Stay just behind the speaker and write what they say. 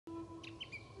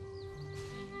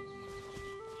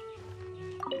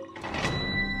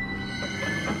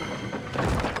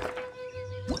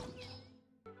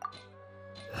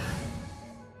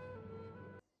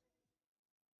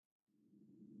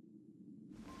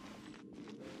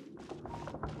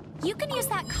You can use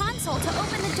that console to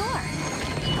open the door.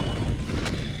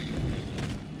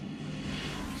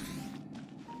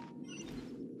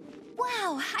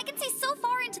 Wow, I can see so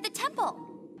far into the temple.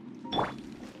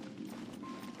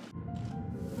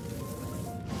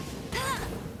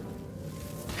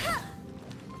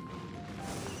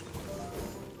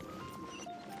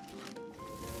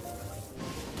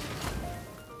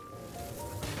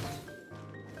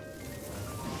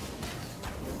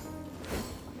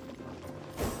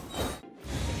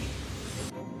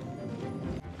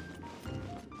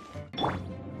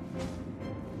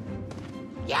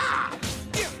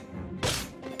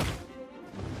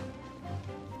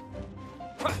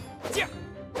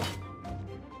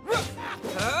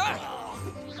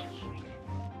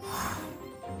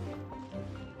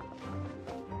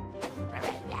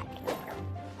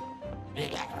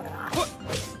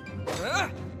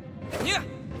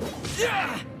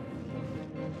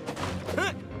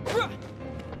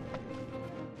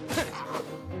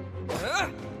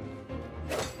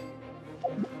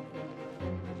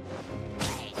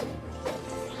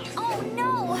 Oh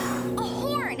no! A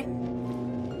horn!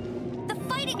 The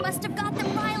fighting must have got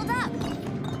them riled up.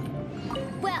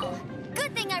 Well,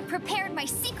 good thing I prepared my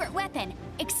secret weapon,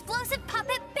 explosive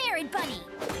puppet Berry Bunny.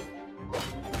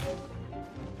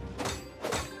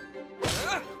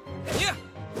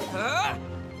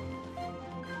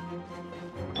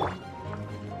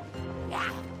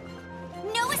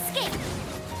 No escape!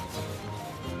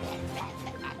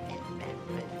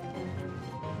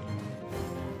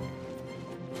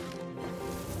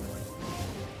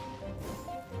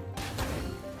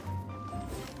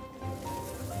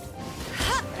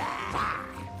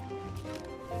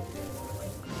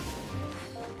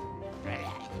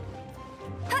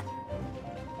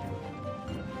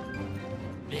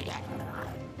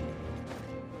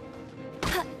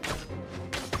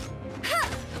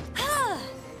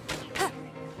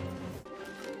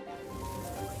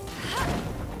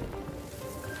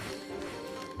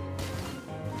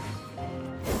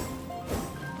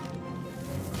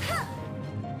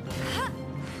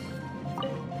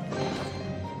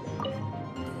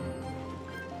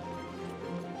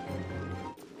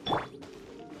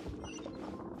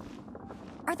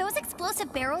 Are those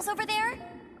explosive barrels over there?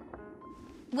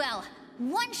 Well,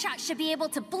 one shot should be able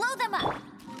to blow them up.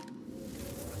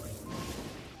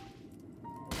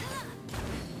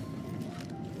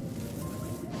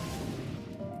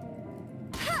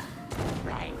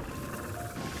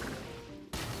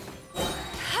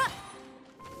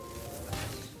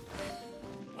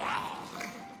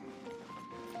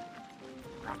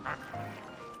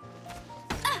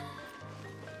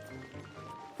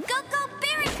 Go,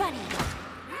 Berry Bunny!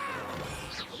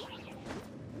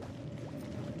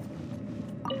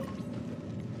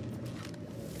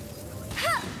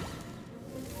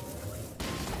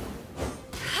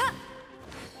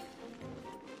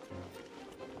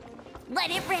 Let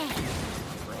it rain!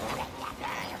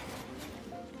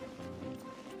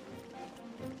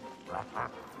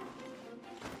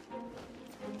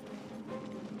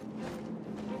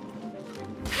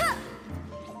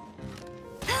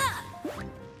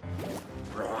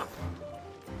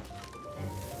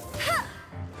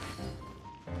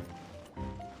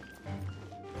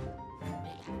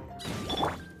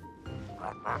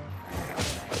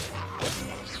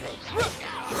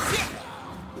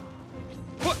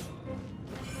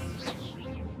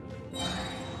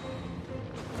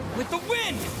 With the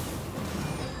wind!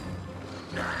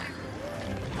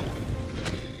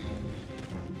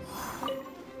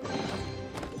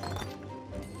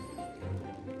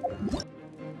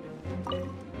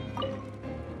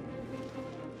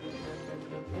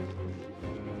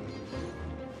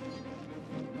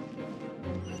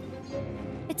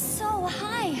 It's so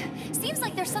high. Seems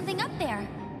like there's something up there.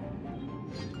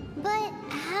 But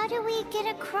how do we get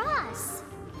across?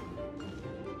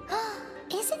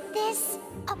 Isn't this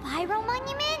a pyro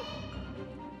monument?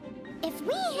 If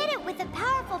we hit it with a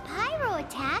powerful pyro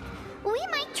attack, we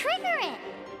might trigger it.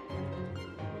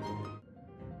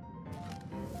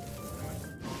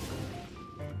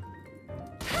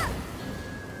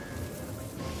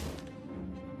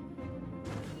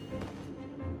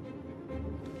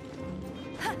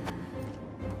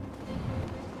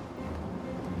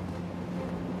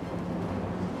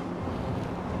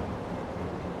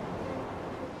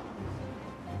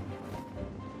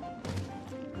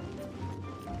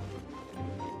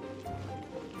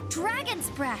 Dragon's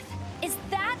breath! Is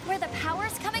that where the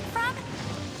power's coming from?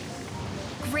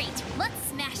 Great, let's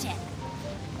smash it!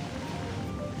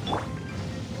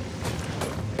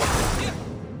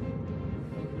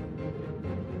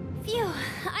 Phew,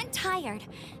 I'm tired.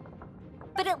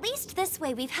 But at least this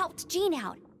way we've helped Jean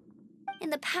out. In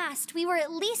the past, we were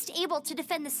at least able to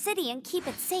defend the city and keep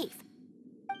it safe.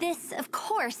 This, of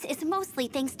course, is mostly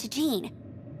thanks to Jean.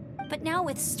 But now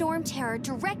with Storm Terror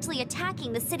directly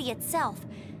attacking the city itself,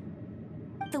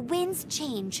 the winds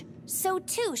change, so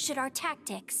too should our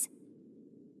tactics.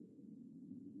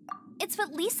 It's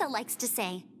what Lisa likes to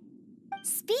say.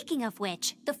 Speaking of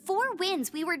which, the 4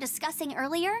 winds we were discussing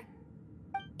earlier,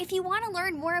 if you want to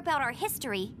learn more about our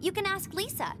history, you can ask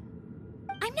Lisa.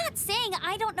 I'm not saying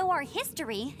I don't know our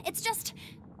history, it's just...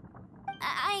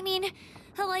 I mean,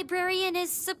 a librarian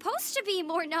is supposed to be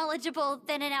more knowledgeable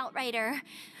than an outrider,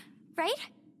 right?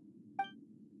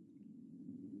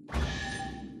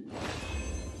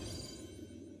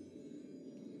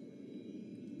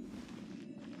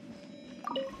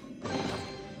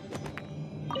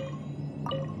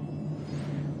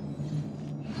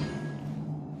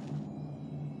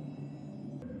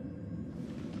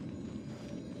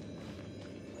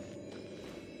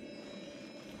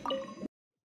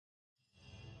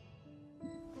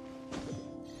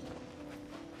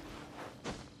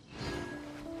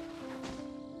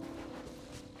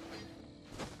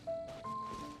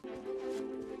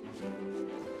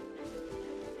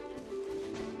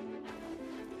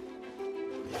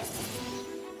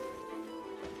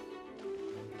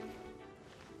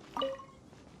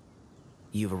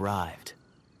 You've arrived.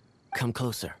 Come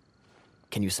closer.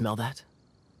 Can you smell that?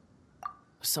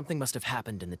 Something must have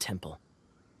happened in the temple.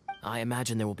 I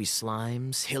imagine there will be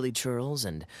slimes, hilly churls,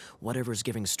 and whatever's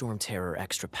giving Storm Terror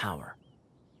extra power.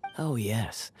 Oh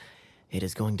yes, it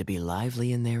is going to be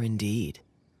lively in there indeed.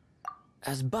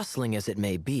 As bustling as it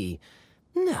may be,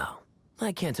 no,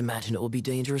 I can't imagine it will be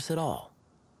dangerous at all.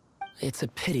 It's a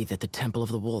pity that the Temple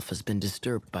of the Wolf has been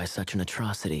disturbed by such an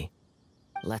atrocity.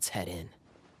 Let's head in.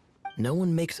 No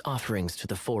one makes offerings to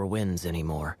the 4 winds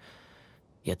anymore,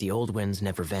 yet the old winds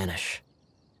never vanish.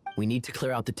 We need to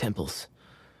clear out the temples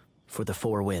for the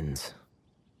 4 winds.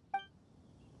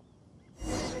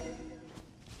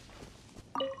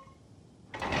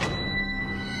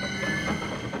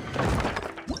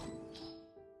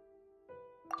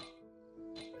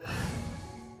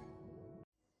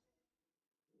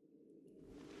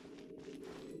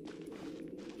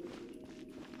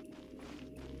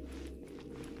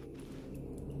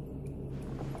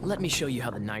 Let me show you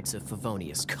how the Knights of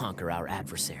Favonius conquer our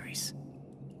adversaries.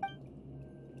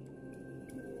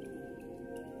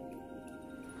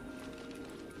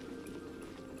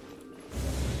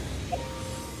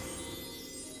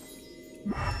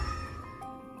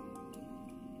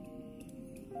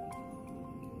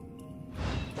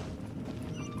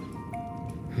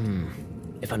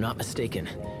 If I'm not mistaken,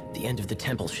 the end of the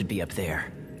temple should be up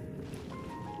there.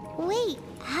 Wait,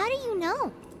 how do you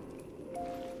know?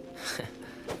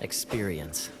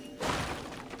 Experience.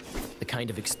 The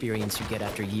kind of experience you get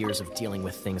after years of dealing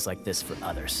with things like this for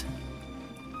others.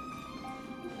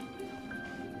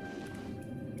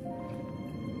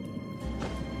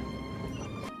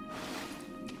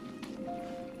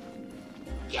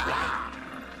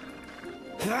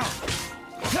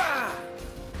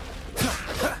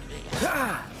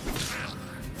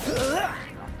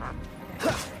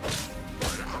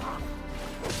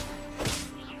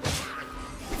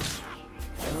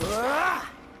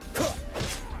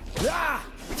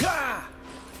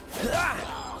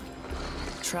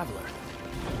 Traveler,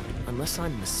 unless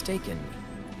I'm mistaken,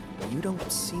 you don't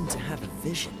seem to have a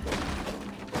vision.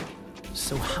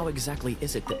 So how exactly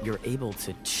is it that you're able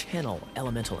to channel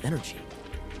elemental energy?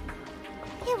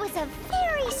 It was a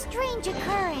very strange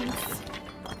occurrence.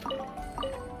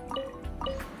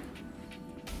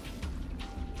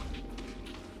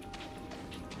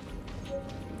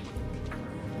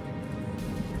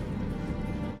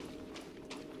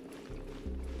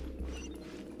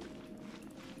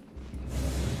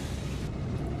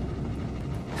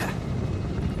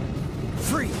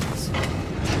 Freeze!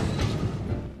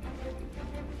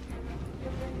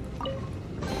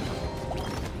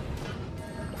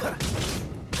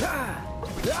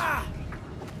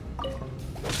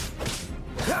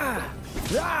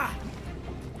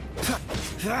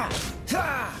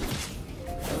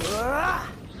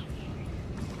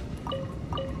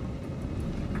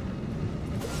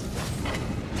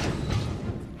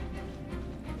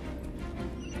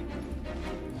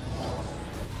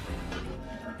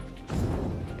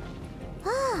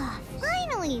 Ah,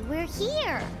 finally, we're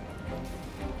here.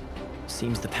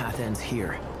 Seems the path ends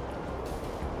here.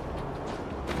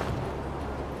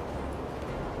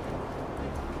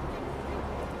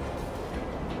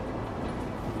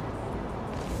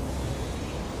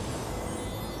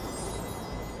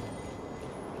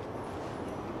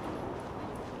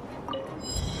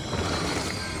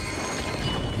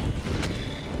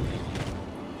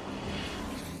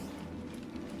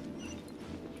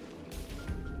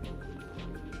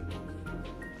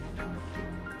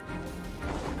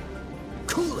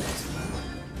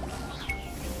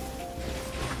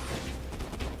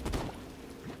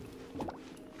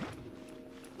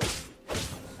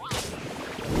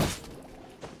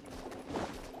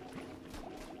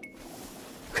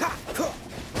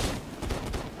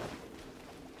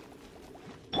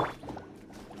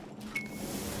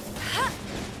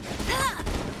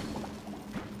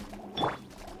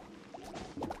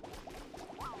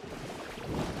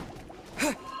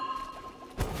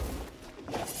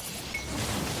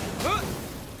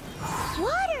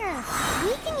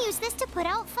 to put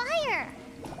out fire.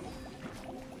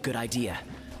 Good idea.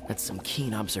 That's some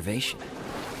keen observation.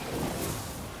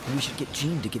 We should get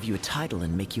Jean to give you a title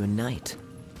and make you a knight.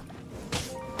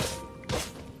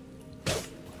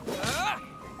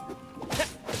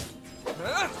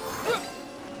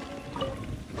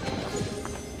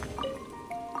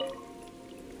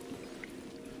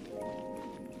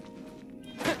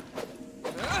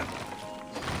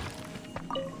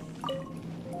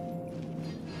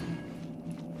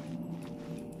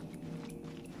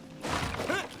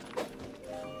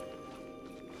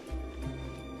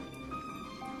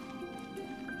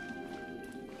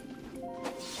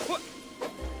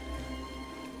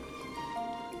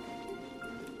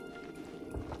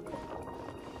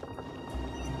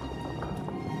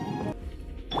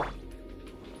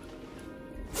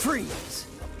 Freeze!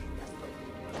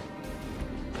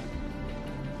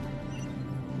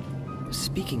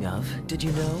 Speaking of, did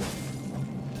you know?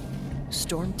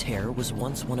 Storm Terror was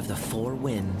once one of the 4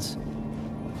 winds.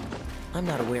 I'm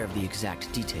not aware of the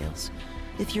exact details.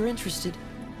 If you're interested,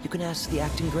 you can ask the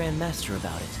acting Grand Master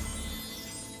about it.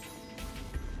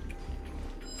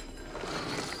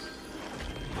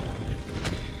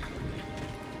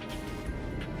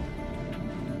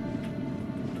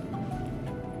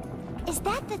 Is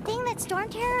that the thing that Storm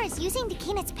Terror is using to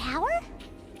gain its power?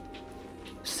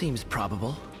 Seems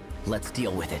probable. Let's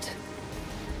deal with it.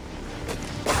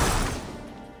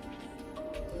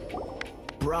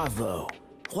 Bravo!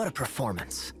 What a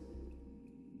performance.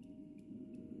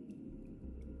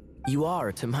 You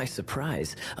are, to my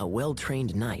surprise, a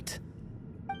well-trained knight.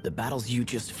 The battles you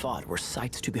just fought were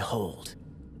sights to behold.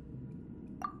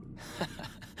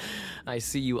 I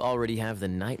see you already have the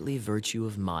knightly virtue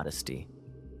of modesty.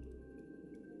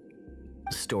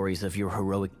 Stories of your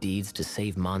heroic deeds to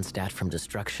save Mondstadt from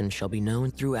destruction shall be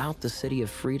known throughout the City of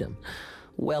Freedom,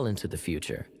 well into the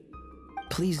future.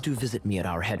 Please do visit me at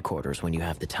our headquarters when you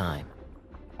have the time.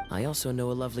 I also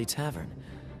know a lovely tavern,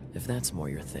 if that's more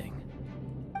your thing.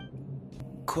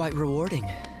 Quite rewarding,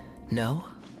 no?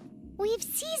 We've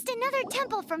seized another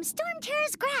temple from Storm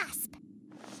Terror's grasp.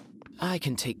 I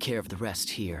can take care of the rest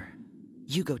here.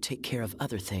 You go take care of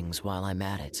other things while I'm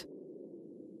at it.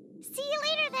 See you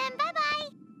later then, bye-bye.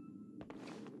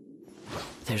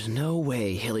 There's no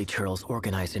way Hilly Turtles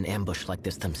organized an ambush like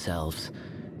this themselves.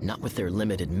 Not with their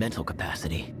limited mental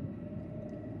capacity.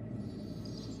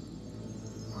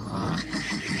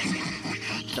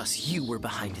 Thus you were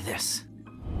behind this.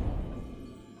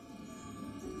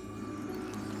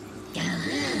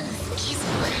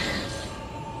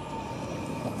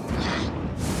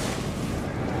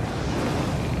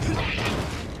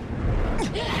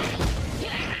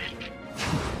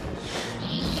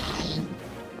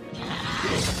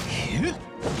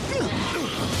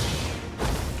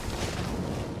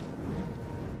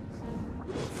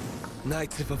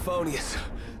 Knights of Euphonius,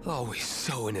 always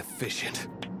so inefficient.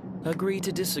 Agree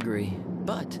to disagree,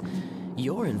 but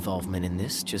your involvement in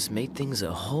this just made things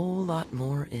a whole lot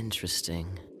more interesting.